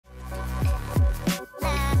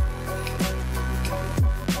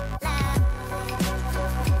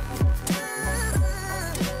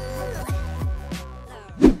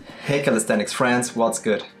Hey calisthenics friends, what's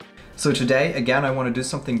good? So today again I want to do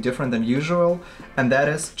something different than usual, and that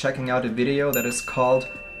is checking out a video that is called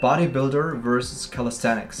Bodybuilder versus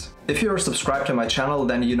Calisthenics. If you're subscribed to my channel,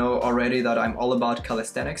 then you know already that I'm all about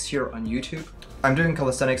calisthenics here on YouTube. I'm doing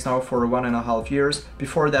calisthenics now for 1.5 years.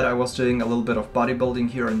 Before that I was doing a little bit of bodybuilding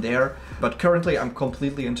here and there, but currently I'm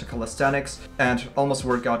completely into calisthenics and almost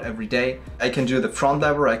work out every day. I can do the front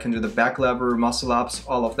lever, I can do the back lever, muscle ups,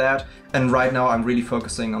 all of that, and right now I'm really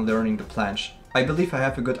focusing on learning the planche. I believe I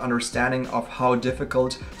have a good understanding of how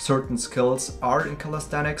difficult certain skills are in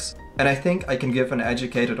calisthenics, and I think I can give an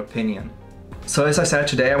educated opinion. So as I said,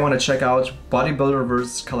 today I want to check out Bodybuilder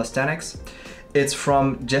versus Calisthenics. It's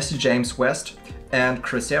from Jesse James West and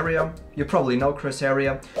Chris Heria. You probably know Chris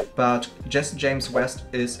Heria, but Jesse James West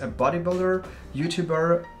is a bodybuilder,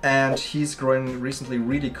 YouTuber, and he's growing recently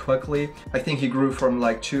really quickly. I think he grew from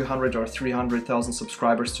like 200 or 300,000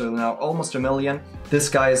 subscribers to now almost 1 million. This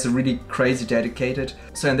guy is really crazy dedicated.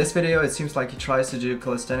 So in this video it seems like he tries to do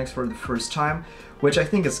calisthenics for the first time, which I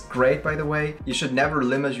think is great, by the way. You should never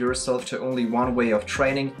limit yourself to only one way of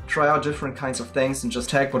training. Try out different kinds of things and just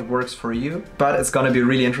take what works for you. But it's gonna be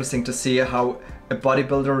really interesting to see how a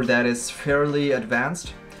bodybuilder that is fairly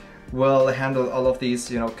advanced will handle all of these,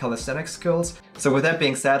 calisthenics skills. So with that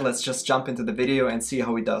being said, let's just jump into the video and see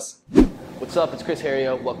how he does. What's up, it's Chris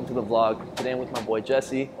Heria. Welcome to the vlog. Today I'm with my boy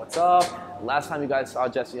Jesse. What's up? Last time you guys saw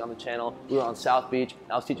Jesse on the channel, we were on South Beach,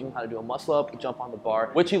 and I was teaching him how to do a muscle up, jump on the bar,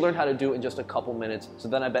 which he learned how to do in just a couple minutes. So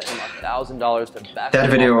then I bet him $1,000 to back. That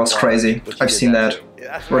video was crazy. I've seen that,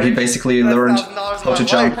 where he basically learned how to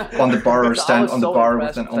jump on the bar or stand on the bar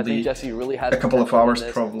within only a couple of hours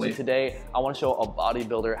probably. So today I want to show a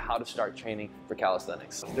bodybuilder how to start training for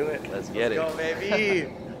calisthenics. Let's do it. Let's get it. Let's go,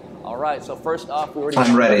 baby. All right, so first off, we already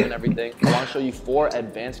I'm ready. And everything. I want to show you 4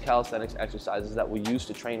 advanced calisthenics exercises that we use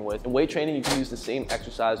to train with. In weight training, you can use the same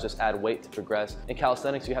exercise, just add weight to progress. In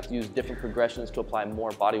calisthenics, you have to use different progressions to apply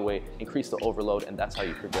more body weight, increase the overload, and that's how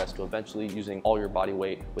you progress to eventually using all your body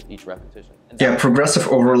weight with each repetition. Yeah, progressive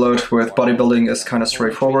overload with bodybuilding is kind of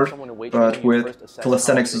straightforward, but with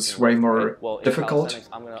calisthenics it's way more difficult.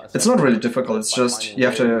 It's not really difficult, it's just you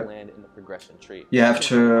have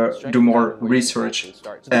to do more research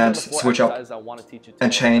and switch up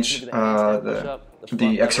and change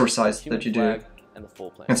the exercise that you do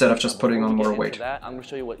instead of just putting on more weight. I'm going to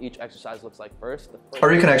show you what each exercise looks like first.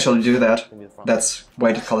 Or you can actually do that. That's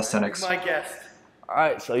weighted calisthenics.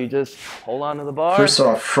 Alright, so you just hold on to the bar. First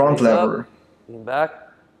off, front lever. Lean back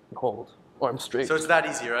and hold. Arm straight. So it's that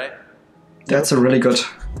easy, right? That's a really good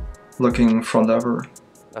looking front lever.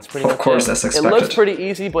 That's pretty much of course, it. as expected. It looks pretty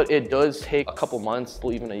easy, but it does take a couple months,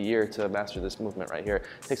 or even a year to master this movement right here.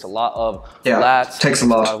 It takes a lot of lats, takes a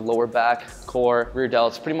lot. Lower back, core, rear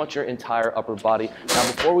delts, pretty much your entire upper body. Now,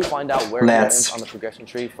 before we find out where lats. We're on the progression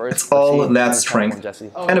tree, first, it's all lat strength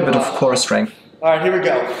and a bit of core strength. All right, here we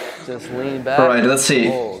go. Just lean back. All right, let's see.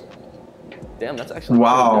 Hold. Damn, that's actually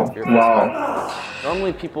wow. Wow.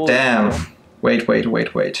 Normally people. Damn. Wait.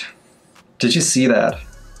 Did you see that?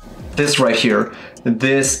 This right here.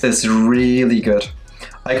 This is really good.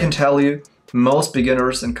 I can tell you, most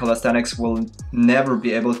beginners in calisthenics will never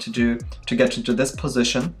be able to get into this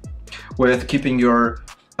position with keeping your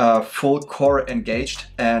full core engaged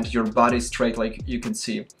and your body straight, like you can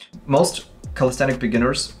see. Most calisthenic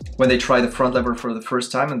beginners, when they try the front lever for the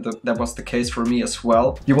first time, and that was the case for me as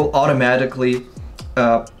well, you will automatically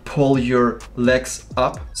pull your legs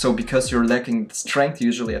up. So because you're lacking strength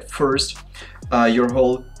usually at first, your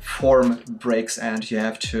whole form breaks and you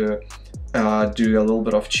have to do a little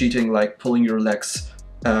bit of cheating, like pulling your legs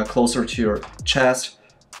closer to your chest,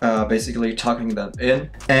 basically tucking them in.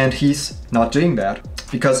 And he's not doing that,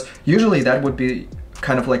 because usually that would be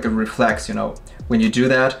kind of like a reflex, when you do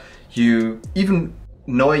that, you even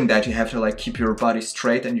knowing that you have to like keep your body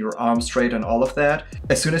straight and your arms straight and all of that,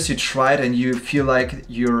 as soon as you try it and you feel like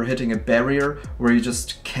you're hitting a barrier where you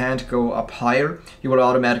just can't go up higher, you would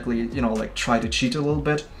automatically, like try to cheat a little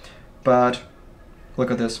bit. But look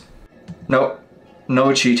at this. No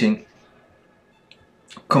cheating.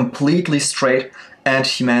 Completely straight, and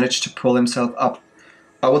he managed to pull himself up,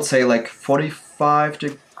 I would say like 45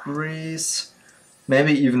 degrees,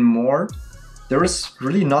 maybe even more. There is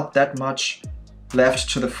really not that much left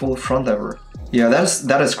to the full front lever. Yeah,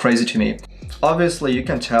 that is crazy to me. Obviously you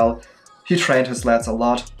can tell he trained his lats a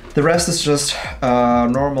lot. The rest is just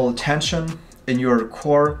normal tension in your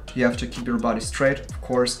core. You have to keep your body straight, of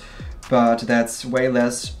course, but that's way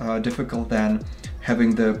less difficult than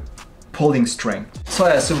having the pulling strength. So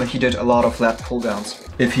I assume he did a lot of lat pull downs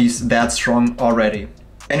if he's that strong already.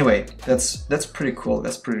 Anyway, that's pretty cool.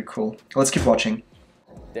 Let's keep watching.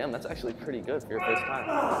 Damn, that's actually pretty good for your first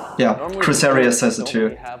time. Yeah, Normally, Chris Heria says it don't too.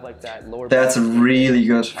 really have, like, that lower That's a back. really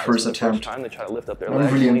good So first the attempt. time they try to lift up their I'm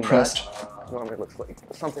legs, really lean impressed. back. Normally it looks like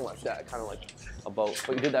something like that, kind of like a boat.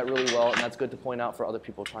 But you did that really well, and that's good to point out for other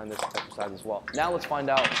people trying this exercise as well. Now let's find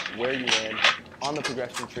out where you land on the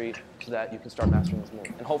progression tree so that you can start mastering this move.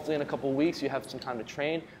 And hopefully in a couple of weeks you have some time to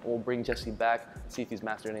train, and we'll bring Jesse back and see if he's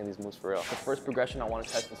mastered any of these moves for real. The first progression I want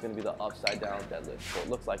to test is going to be the upside down deadlift. So it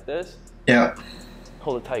looks like this. Yeah.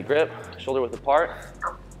 Hold a tight grip, shoulder width apart.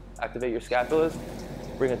 Activate your scapulas.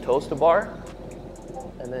 Bring a toes to bar.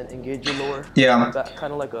 And then engage your lower back,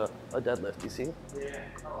 kind of like a deadlift, you see?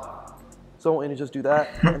 So I want you to just do that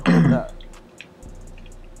and hold that.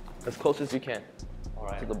 As close as you can.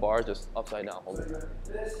 To the bar, just upside down, hold it.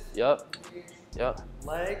 Yep.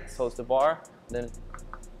 Legs. Toes to bar, then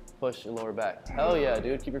push your lower back. Hell yeah,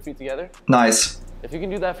 dude. Keep your feet together. Nice. If you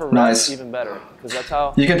can do that for reps, even better. Because that's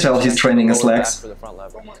how you can tell he's training his legs. For the front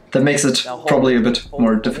lever. That makes it probably a bit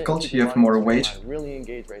more difficult. You have more weight. Really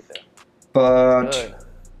engage right there. But good.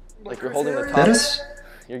 Like you're holding the top. that is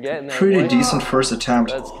you're getting there, pretty boy. decent first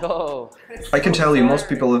attempt. Let's go. I can tell you most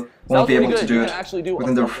people won't be able to do it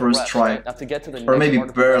within their first try, now to get to the or maybe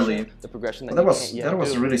next part of barely. the progression that That you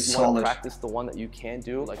was do, really you solid. Practice the one that you can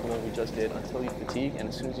do, like the one we just did, until you fatigue, and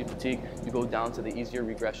as soon as you fatigue, you go down to the easier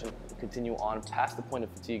regression and continue on past the point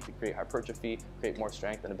of fatigue to create hypertrophy, create more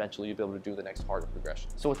strength, and eventually you'll be able to do the next harder progression.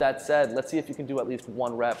 So with that said, let's see if you can do at least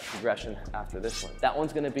one rep progression after this one. That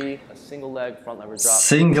one's going to be a single leg front lever drop.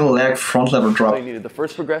 Single leg front lever drop. So you needed the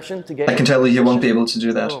first progression to get. I can tell you won't be able to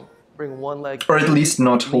do that. Boom. Bring one leg, or at least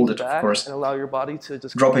not hold it, of course. And allow your body to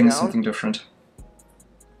just dropping is down, something different.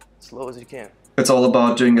 Slow as you can. It's all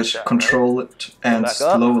about doing it controlled and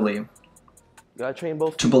slowly. You gotta train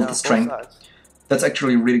both to build the strength. That's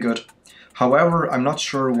actually really good. However, I'm not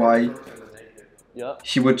sure why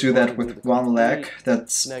he would do that with one leg.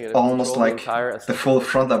 That's almost like the full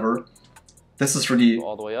front lever. This is really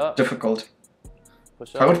difficult.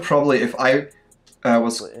 I would probably, if I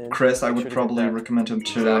was Chris, I would probably recommend him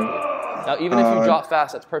to now even if you drop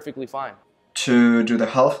fast, that's perfectly fine. To do the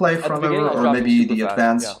half-life front lever, or maybe the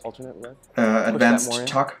advanced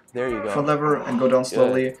tuck front lever and go down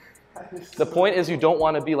slowly. The point is you don't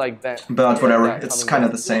want to be like bent. But whatever, it's kind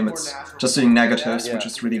of the same. It's just doing negatives, which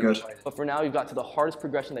is really good. But for now, you've got to the hardest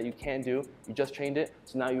progression that you can do. You just trained it,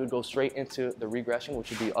 so now you would go straight into the regression,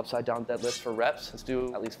 which would be upside down deadlift for reps. Let's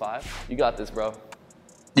do at least 5. You got this, bro.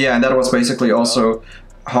 Yeah, and that was basically also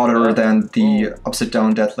harder than the upside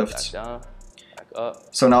down deadlifts. Back down, back up.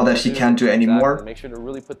 So now that he can't do any more make sure to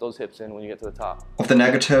really put those hips in when you get to the top. Of the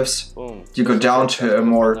negatives, you go down to a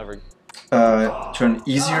more to an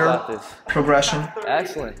easier progression.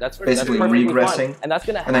 Excellent. That's basically regressing, and that's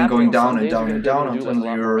gonna and then going down and down and down until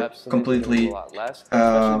you're completely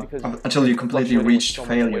until you completely reach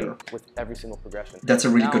failure. With every single progression. That's a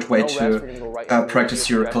really good way to practice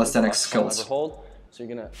your calisthenics skills. So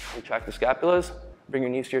you're gonna retract the scapulas, bring your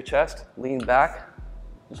knees to your chest, lean back,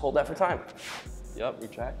 just hold that for time. Yep,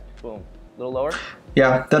 retract, boom. A little lower.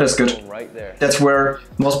 Yeah, that is good. Right there. That's where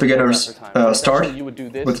most beginners start,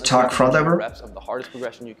 with tuck front lever.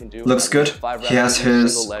 Looks good. He has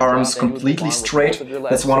his arms completely straight.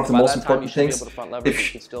 That's one of the most important things.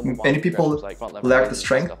 If many people lack the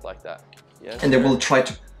strength, and they will try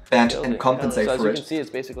to bend and compensate for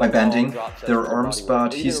it by bending their arms,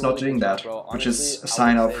 but he's not doing that, which is a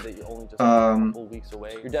sign of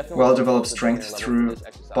well-developed strength through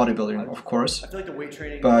bodybuilding, of course.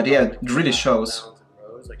 But yeah, it really shows.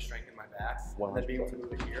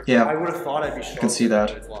 Yeah, I would have thought I'd be strong. You can see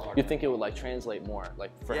that. You think it would like translate more,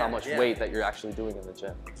 like for how much weight that you're actually doing in the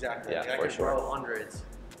gym. Exactly. Yeah, like, for I could throw hundreds.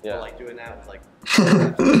 Yeah. But like doing that was like.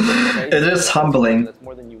 It is humbling. That's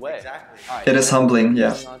more than you weigh. Exactly. Right, it is humbling,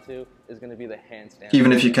 yeah. Is going to be the handstand.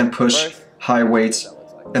 Even if you can push high weights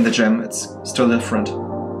in the gym, it's still different.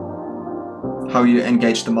 How you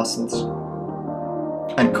engage the muscles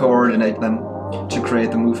and coordinate them to create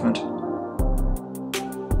the movement.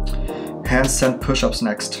 Handstand push-ups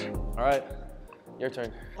next. Alright, your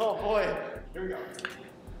turn. Oh boy, here we go.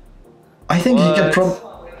 I think he can probably...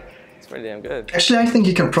 It's pretty damn good. Actually, I think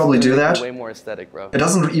he can probably do that. Way more aesthetic, bro. It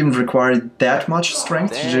doesn't even require that much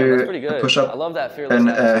strength to do a push-up and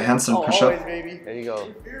a handstand push-up. There you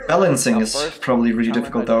go. Balancing is probably really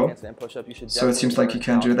difficult though, so it seems like you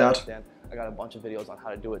can do that. I got a bunch of videos on how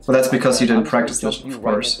to do it. Well, that's because you didn't practice it, of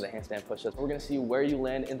course. The handstand push-ups. We're gonna see where you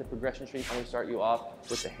land in the progression tree. I'm gonna start you off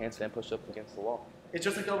with the handstand push-up against the wall. It's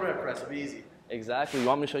just like overhead press. It'll be easy. Exactly. You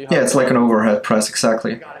want me to show you how? Yeah, it's like an overhead press,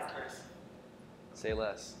 exactly. Got it, Chris. Say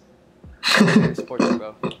less. Support you,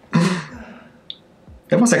 bro.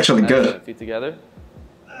 It was actually good. Feet together.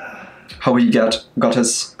 how he got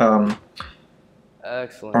his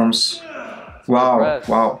Excellent. arms. Wow,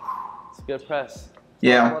 wow. It's a good press.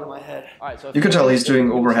 Yeah. All right, so You can tell he's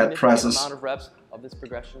doing overhead presses amount of reps of this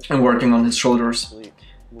progression and working on his shoulders.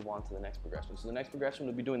 Move on to the next progression. So the next progression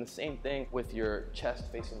will be doing the same thing with your chest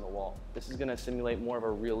facing the wall. This is going to simulate more of a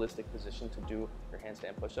realistic position to do your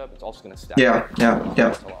handstand push-up. It's also going to stack. Yeah. It's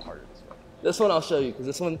a lot harder this way. This one I'll show you because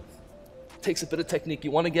this one takes a bit of technique.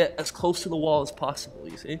 You want to get as close to the wall as possible,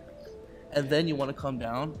 you see? And then you want to come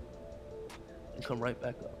down and come right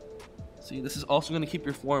back up. See, this is also going to keep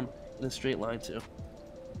your form in a straight line too.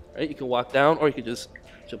 Right? You can walk down or you can just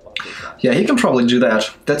jump off the side. Yeah, he can probably do that.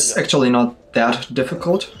 That's actually not that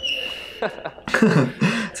difficult.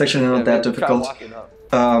 It's actually not that difficult.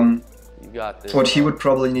 You got this. What he would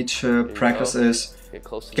probably need to practice is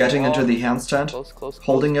getting into the handstand,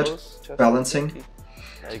 holding it, balancing,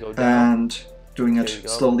 and doing it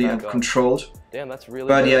slowly and controlled. Damn, that's really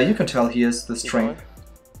But good. yeah, you can tell he has the strength.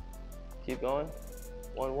 Keep going.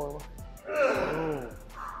 One. Boom.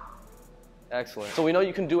 Excellent. So we know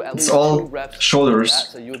you can do at least 2 reps. Shoulders,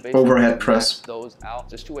 that, so you would basically overhead press. Those out.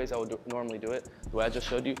 There's 2 ways I would normally do it. The way I just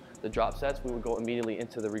showed you, the drop sets, we would go immediately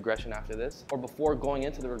into the regression after this. Or before going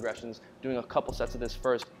into the regressions, doing a couple sets of this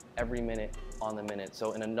first, every minute on the minute.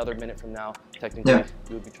 So in another minute from now, technically,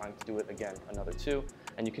 you would be trying to do it again, another 2.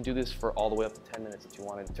 And you can do this for all the way up to 10 minutes if you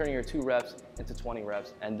wanted. Turning your 2 reps into 20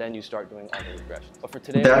 reps, and then you start doing all the regressions. But for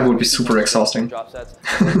today, that would be super exhausting. Drop sets.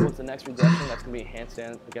 What's the next regression? That's gonna be a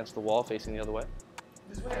handstand against the wall, facing the other way.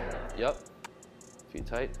 Yep. Feet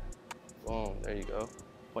tight. Boom. There you go.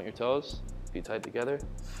 Point your toes. Feet tight together.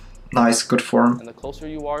 Nice, good form. And the closer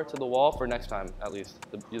you are to the wall, for next time at least,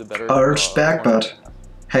 the better. Arched back, but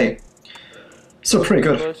hey, still pretty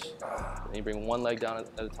good. Push. And you bring one leg down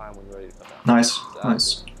at a time when you're ready to come down. Nice,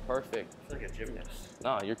 nice. Perfect. I feel like a gymnast.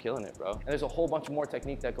 No, you're killing it, bro. And there's a whole bunch more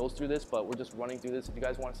technique that goes through this, but we're just running through this. If you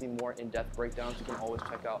guys want to see more in-depth breakdowns, you can always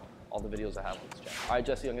check out all the videos I have on this channel. All right,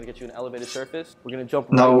 Jesse, I'm gonna get you an elevated surface. We're gonna jump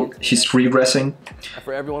right now into he's regressing. And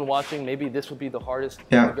for everyone watching, maybe this would be the hardest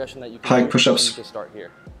progression that you can pike do. push-ups. You just start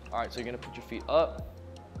here. All right, so you're gonna put your feet up,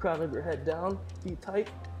 crown of your head down, feet tight.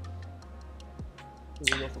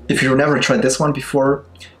 If you've never tried this one before,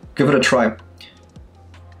 give it a try.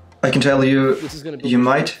 I can tell you, you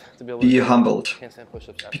might be humbled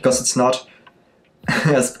because it's not.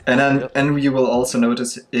 Yes, and you will also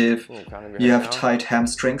notice if you have tight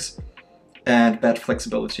hamstrings and bad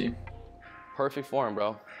flexibility. Perfect form,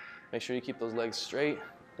 bro. Make sure you keep those legs straight.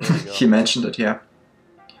 There you go. He mentioned it, yeah.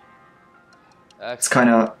 It's kind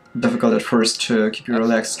of difficult at first to keep your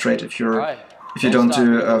legs straight if you don't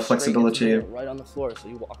do flexibility. Right on the floor, so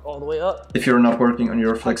you walk all the way up. If you're not working on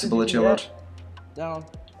your flexibility a lot. Down,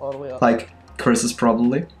 all the way up. Like Chris is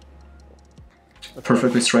probably.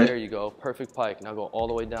 Perfectly straight. There you go, perfect pike. Now go all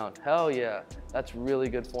the way down. Hell yeah, that's really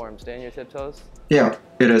good form. Stay on your tiptoes. Yeah,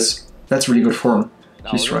 it is. That's really good form.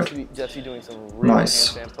 Now He's right. Jesse doing some real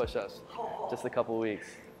Nice. handstand push-ups. Just a couple weeks.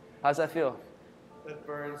 How's that feel? It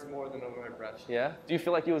burns more than over my breath. Yeah? Do you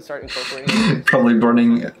feel like you would start incorporating? Probably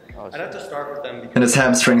burning I'd have to start with them in his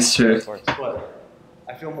hamstrings too. But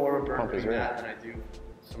I feel more of a burn doing that than I do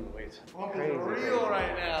some of the weights. Pump is real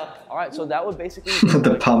right now. All right, so that would basically be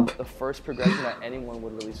The pump. the first progression that anyone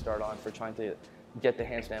would really start on for trying to get the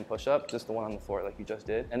handstand push-up, just the one on the floor like you just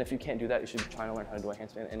did. And if you can't do that, you should be trying to learn how to do a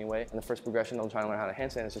handstand anyway. And the first progression of trying to learn how to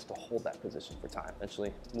handstand is just to hold that position for time.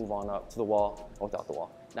 Eventually move on up to the wall or without the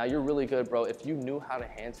wall. Now you're really good, bro. If you knew how to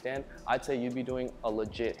handstand, I'd say you'd be doing a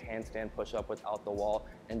legit handstand push-up without the wall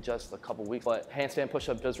in just a couple weeks. But handstand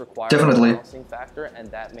push-up does require a balancing factor, and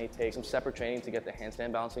that may take some separate training to get the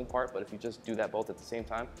handstand balancing part. But if you just do that both at the same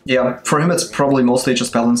time, yeah, for him it's probably mostly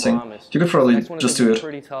just balancing. You could probably just do it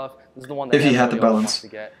pretty tough. This is the one that if he had the balance. To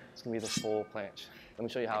get. It's gonna be the full planche. Let me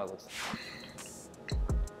show you how it looks.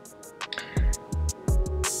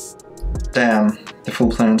 Damn, the full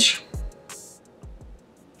planche.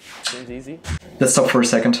 Seems easy. Let's stop for a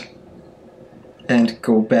second and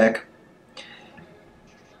go back.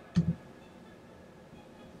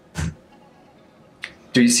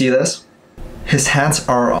 Do you see this? His hands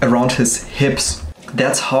are around his hips.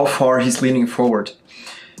 That's how far he's leaning forward.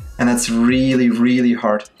 And that's really, really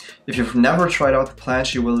hard. If you've never tried out the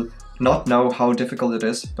planche, you will not know how difficult it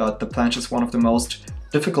is, but the planche is one of the most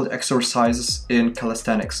difficult exercises in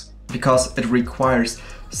calisthenics because it requires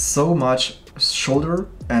so much shoulder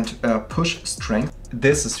and push strength.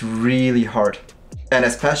 This is really hard. And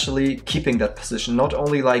especially keeping that position, not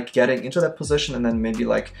only like getting into that position and then maybe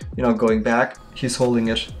like, you know, going back, he's holding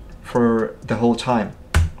it for the whole time.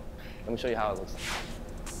 Let me show you how it looks.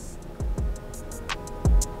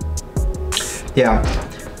 Yeah,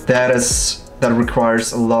 that is that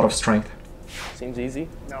requires a lot of strength. Seems easy.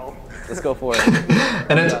 No. Let's go for it.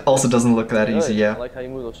 And it also doesn't look that easy, yeah. I like how you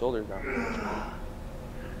move those shoulders now.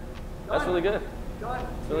 That's really good.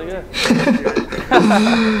 That's really good.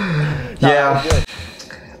 Yeah. Good.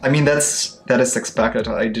 I mean, that is expected.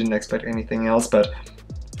 I didn't expect anything else, but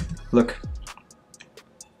look.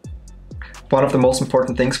 One of the most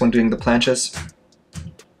important things when doing the planches,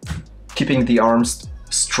 keeping the arms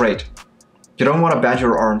straight. You don't want to bend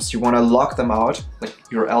your arms, you want to lock them out, like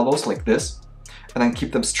your elbows like this, and then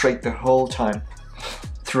keep them straight the whole time,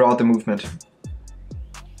 throughout the movement.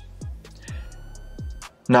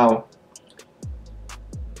 Now,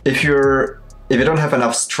 if you don't have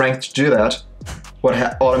enough strength to do that, what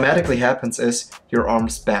automatically happens is your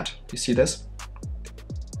arms bend. You see this?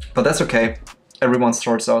 But that's okay. Everyone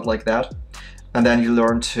starts out like that. And then you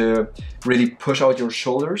learn to really push out your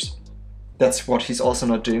shoulders. That's what he's also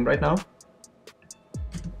not doing right now.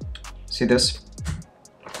 See this?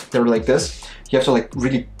 They're like this. You have to like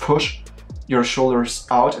really push your shoulders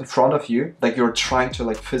out in front of you, like you're trying to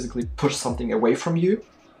like physically push something away from you.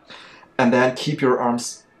 And then keep your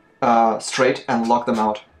arms straight and lock them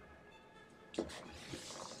out.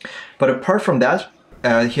 But apart from that,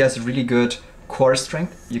 he has really good core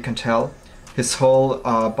strength, you can tell. His whole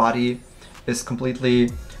body is completely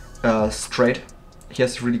straight. He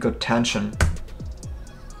has really good tension,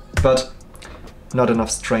 but not enough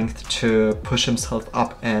strength to push himself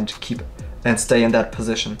up and stay in that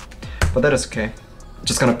position. But that is okay.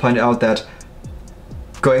 Just gonna point out that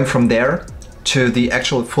going from there to the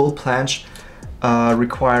actual full planche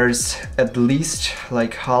requires at least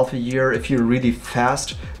like half a year if you're really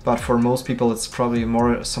fast, but for most people it's probably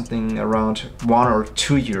more something around 1 or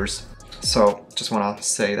 2 years. So just want to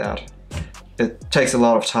say that it takes a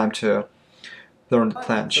lot of time to learn the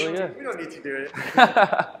planche. We don't need to do it.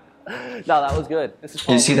 No, that was good. This is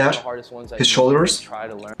you see that? The hardest ones that his shoulders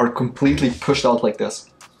are completely pushed out like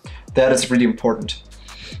this. That is really important.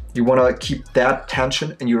 You want to keep that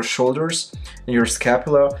tension in your shoulders and your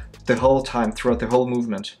scapula the whole time, throughout the whole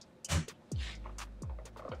movement.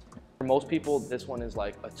 For most people, this one is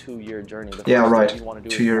like a 2-year journey. The yeah, right. You want to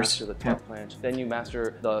do 2 years. Master the tuck planche. Then you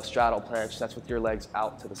master the straddle planche. That's with your legs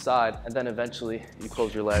out to the side. And then eventually you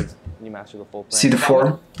close your legs and you master the full planche. See the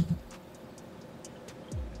form?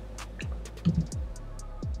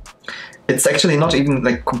 It's actually not even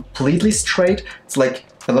like completely straight. It's like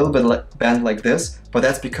a little bit bent like this, but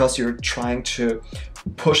that's because you're trying to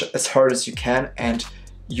push as hard as you can and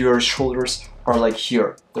your shoulders are like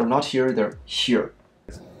here. They're not here, they're here.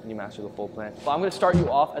 And you master the full planche. So I'm going to start you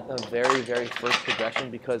off at the very, very first progression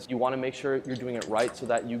because you want to make sure you're doing it right so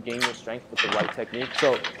that you gain your strength with the right technique.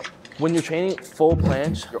 So when you're training full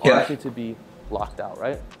planche, your arms need to be locked out,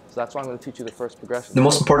 right? So that's why I'm going to teach you the first progression. The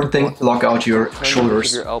most important thing, lock out your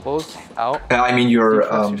shoulders. Your elbows out. I mean your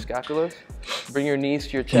scapulas. Bring your knees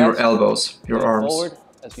to your chest. Your elbows, your arms. Forward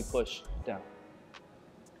as you push down.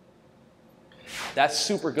 That's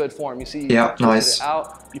super good form. You see, you nice. It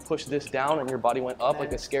out, you push this down and your body went up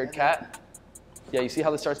like a scared cat. Yeah, you see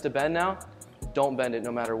how this starts to bend now? Don't bend it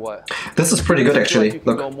no matter what. This is pretty good actually. Like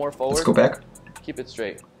Look, go more forward, let's go back. Keep it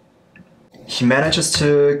straight. He manages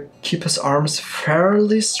to keep his arms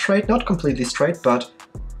fairly straight, not completely straight, but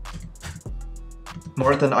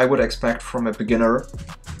more than I would expect from a beginner,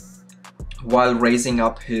 while raising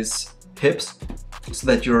up his hips so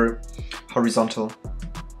that you're horizontal.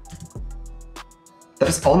 That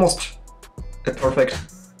is almost a perfect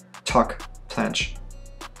tuck planche,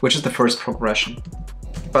 which is the first progression.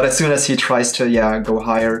 But as soon as he tries to go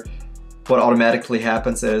higher, what automatically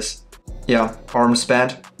happens is arms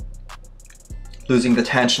bend, losing the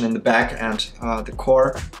tension in the back and the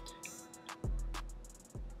core.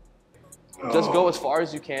 Just go as far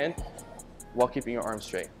as you can while keeping your arms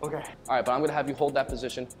straight. Okay. All right, but I'm going to have you hold that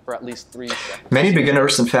position for at least 3 seconds. Many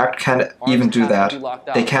beginners, in fact, can't even do that.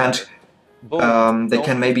 They can't. They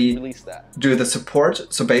can maybe do the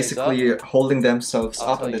support, so basically holding themselves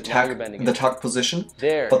up in the tuck position,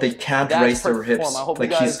 but they can't raise their hips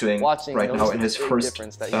like he's doing right now in his first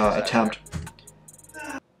attempt.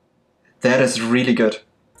 That is really good.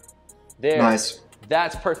 Nice.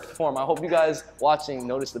 That's perfect form. I hope you guys watching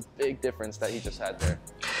notice the big difference that he just had there.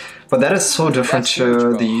 But that is so different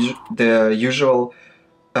to the usual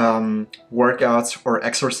workouts or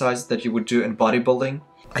exercises that you would do in bodybuilding.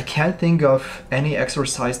 I can't think of any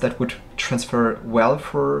exercise that would transfer well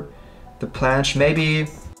for the planche. Maybe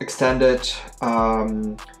extended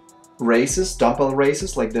races, dumbbell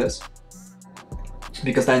races like this,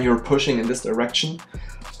 because then you're pushing in this direction.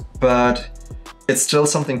 But it's still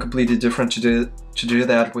something completely different to do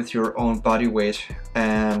that with your own body weight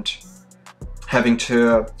and having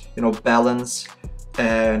to, you know, balance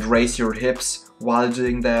and raise your hips while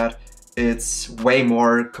doing that. It's way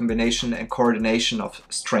more combination and coordination of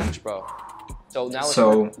strength. Bro. So now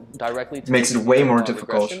so directly to makes it way more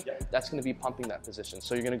difficult. That's going to be pumping that position.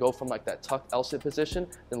 So you're going to go from like that tucked L-sit position,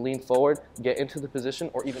 then lean forward, get into the position,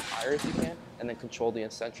 or even higher if you can, and then control the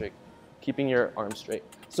eccentric, keeping your arms straight.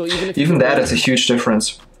 So even that is a huge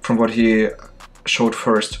difference from what he showed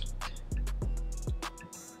first.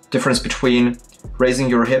 Difference between raising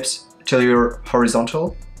your hips till you're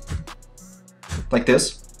horizontal, like this,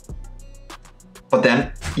 but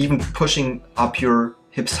then even pushing up your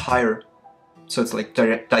hips higher. So it's like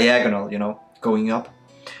diagonal, you know, going up.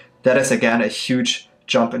 That is again a huge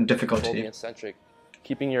jump in difficulty. Eccentric,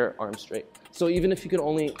 keeping your arms straight. So even if you can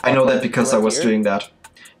only... I know that because I was doing that.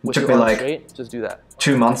 It took me like just do that.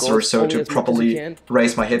 2 months or so to properly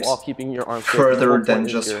raise my hips further than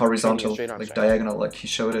just horizontal, like diagonal, like he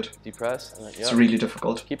showed it. Depress. And then, it's really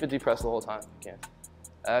difficult. Keep it depressed the whole time if you can.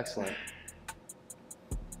 Excellent.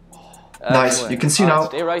 Nice. You can see now.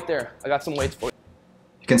 Stay right there. I got some weights for you.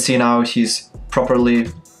 You can see now he's properly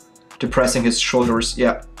depressing his shoulders.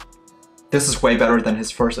 Yeah. This is way better than his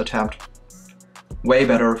first attempt. Way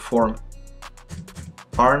better form.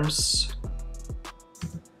 Arms.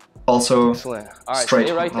 Also excellent. All right, straight.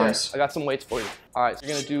 Stay right there. Nice. I got some weights for you. All right, so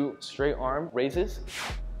you're gonna do straight arm raises,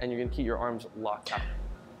 and you're gonna keep your arms locked out.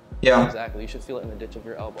 Yeah. Exactly. You should feel it in the ditch of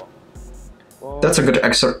your elbow. Boom. That's a good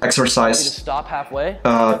exercise. You just stop halfway.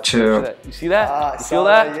 You see that? You feel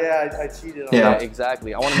that? Yeah, I cheated on that.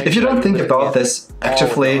 Exactly. I want to make if you don't think about this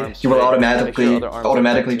actively, you will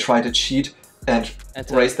automatically try to cheat and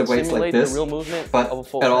raise the weights like this, but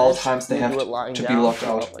at all times they have to be locked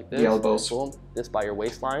out, like the elbows. Boom. This by your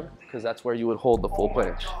waistline, because that's where you would hold the full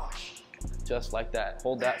planche. Just like that.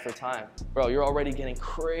 Hold that for time. Bro, you're already getting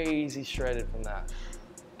crazy shredded from that.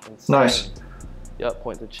 Insane. Nice. Yep,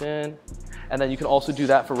 point the chin. And then you can also do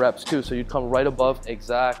that for reps too. So you'd come right above,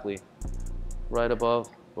 exactly. Right above,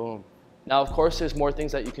 boom. Now, of course, there's more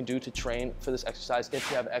things that you can do to train for this exercise if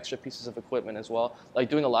you have extra pieces of equipment as well, like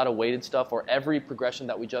doing a lot of weighted stuff or every progression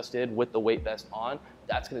that we just did with the weight vest on.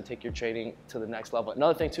 That's going to take your training to the next level.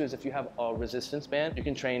 Another thing too is if you have a resistance band, you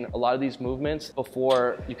can train a lot of these movements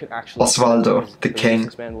before you can actually. Osvaldo, the king.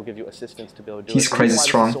 Resistance band will give you assistance to be able to do He's it. crazy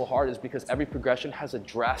strong. It's so hard is because every progression has a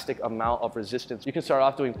drastic amount of resistance. You can start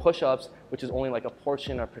off doing push-ups, which is only like a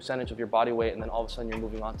portion or percentage of your body weight, and then all of a sudden you're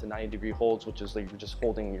moving on to 90-degree holds, which is like you're just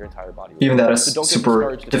holding your entire body weight. Even that is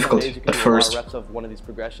super difficult at first. Reps of one of these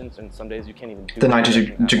progressions, and some days you can't even do the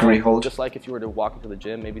 90-degree hold. Just like if you were to walk into the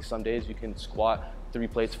gym, maybe some days you can squat 3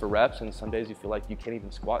 plates for reps, and some days you feel like you can't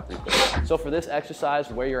even squat 3 plates. So for this exercise,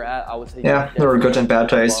 where you're at, I would say there are good and bad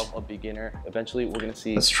days. A beginner. Eventually, we're gonna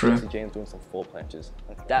see Jesse James doing some full planches.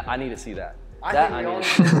 That I need to see that. I need to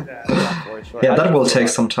see that. Yeah, that will take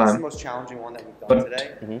some time. It's the most challenging one that we've done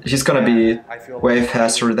today. He's gonna be way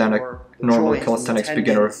faster than a normal calisthenics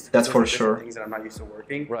beginner, that's for sure. Things that I'm not used to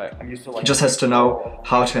working. Right. I'm used to, He just has to know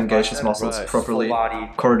how to engage his muscles properly,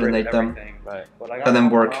 coordinate them, and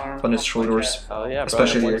then work on his shoulders,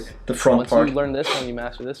 especially the front part. Once you learn this one, you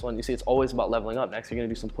master this one, you see it's always about leveling up. Next, you're going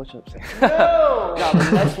to do some push-ups. Now,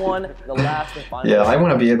 the next one, the last and final. Yeah, I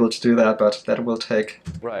want to be able to do that, but that will take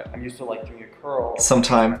I'm used to like doing a curl. Some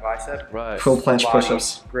time. Full planche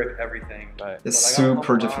push-ups. Grip everything. It's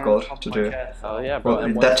super difficult to do. Oh yeah, bro.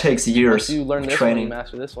 Well, that takes years you learn this training. One, you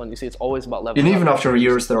master this one, you see it's always about leveling and even up. after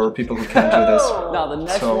years, there are people who can't do this. Now the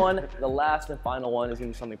next one, the last and final one is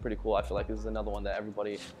going to be something pretty cool. I feel like this is another one that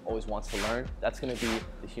everybody always wants to learn. That's going to be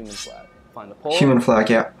the human flag. Find the pole. Human flag,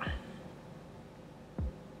 yeah.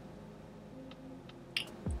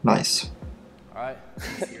 Nice. All right.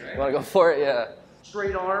 You want to go for it? Yeah.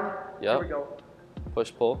 Straight arm. Yep. Here we go.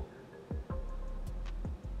 Push, pull.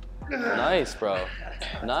 Nice, bro.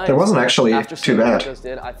 Nice. That wasn't actually After too bad. What I just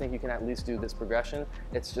did, I think you can at least do this progression.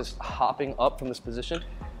 It's just hopping up from this position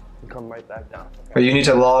and come right back down. Okay. But you need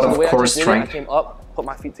a lot of core strength. I came up, put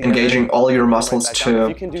my feet together, engaging all your muscles to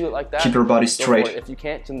you can do it like that, keep your body straight. If you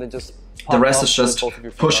can't, then just the rest is just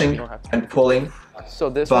pushing and pulling. So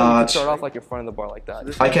this one, you can start off like you're front of the bar like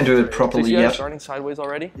that. I can do it properly yet. Starting sideways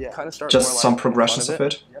already? Yeah. Kind of start just some like progressions of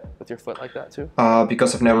it. With your foot like that too.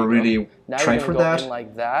 Because I've never really trained for that.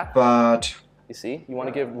 Like that. But you see, you want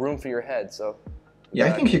to give room for your head, so. Yeah,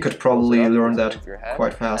 I think you could probably learn that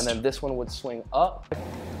quite fast. And then this one would swing up,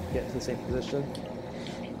 get to the same position,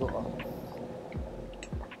 go up.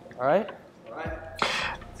 All right.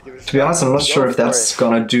 To be honest, I'm not sure if that's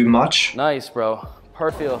gonna do much. Nice, bro.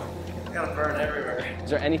 Perfect. Gotta burn everywhere. Is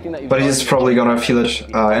there anything that you? But he's probably gonna feel it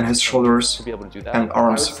in his shoulders to be able to do that. and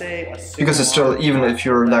arms, because it's still, even if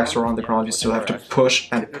your legs are on the ground, you still have to push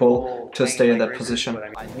and pull to stay in that position.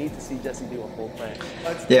 I need to see Jesse do a full plank.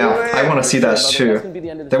 Yeah, I want to see that too.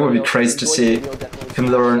 That would be crazy to see him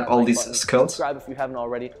learn all these skills. Subscribe if you haven't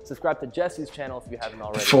already. Subscribe to Jesse's channel if you haven't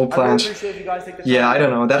already. Full plank. Yeah, I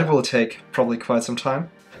don't know. That will take probably quite some time.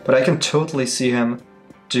 But I can totally see him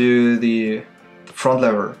do the front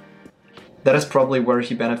lever. That is probably where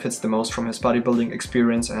he benefits the most from his bodybuilding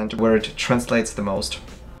experience and where it translates the most.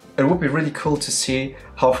 It would be really cool to see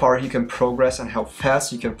how far he can progress and how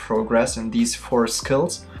fast he can progress in these 4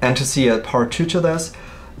 skills, and to see a part 2 to this.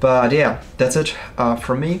 But yeah, that's it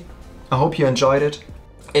from me. I hope you enjoyed it.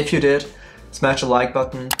 If you did, smash the like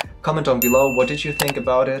button, comment down below what did you think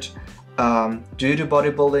about it. Do you do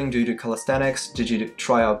bodybuilding? Do you do calisthenics? Did you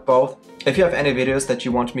try out both? If you have any videos that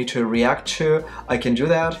you want me to react to, I can do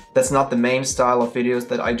that. That's not the main style of videos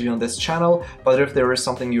that I do on this channel, but if there is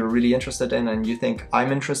something you're really interested in and you think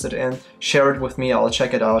I'm interested in, share it with me, I'll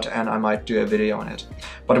check it out and I might do a video on it.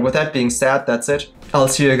 But with that being said, that's it. I'll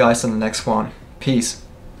see you guys in the next one. Peace.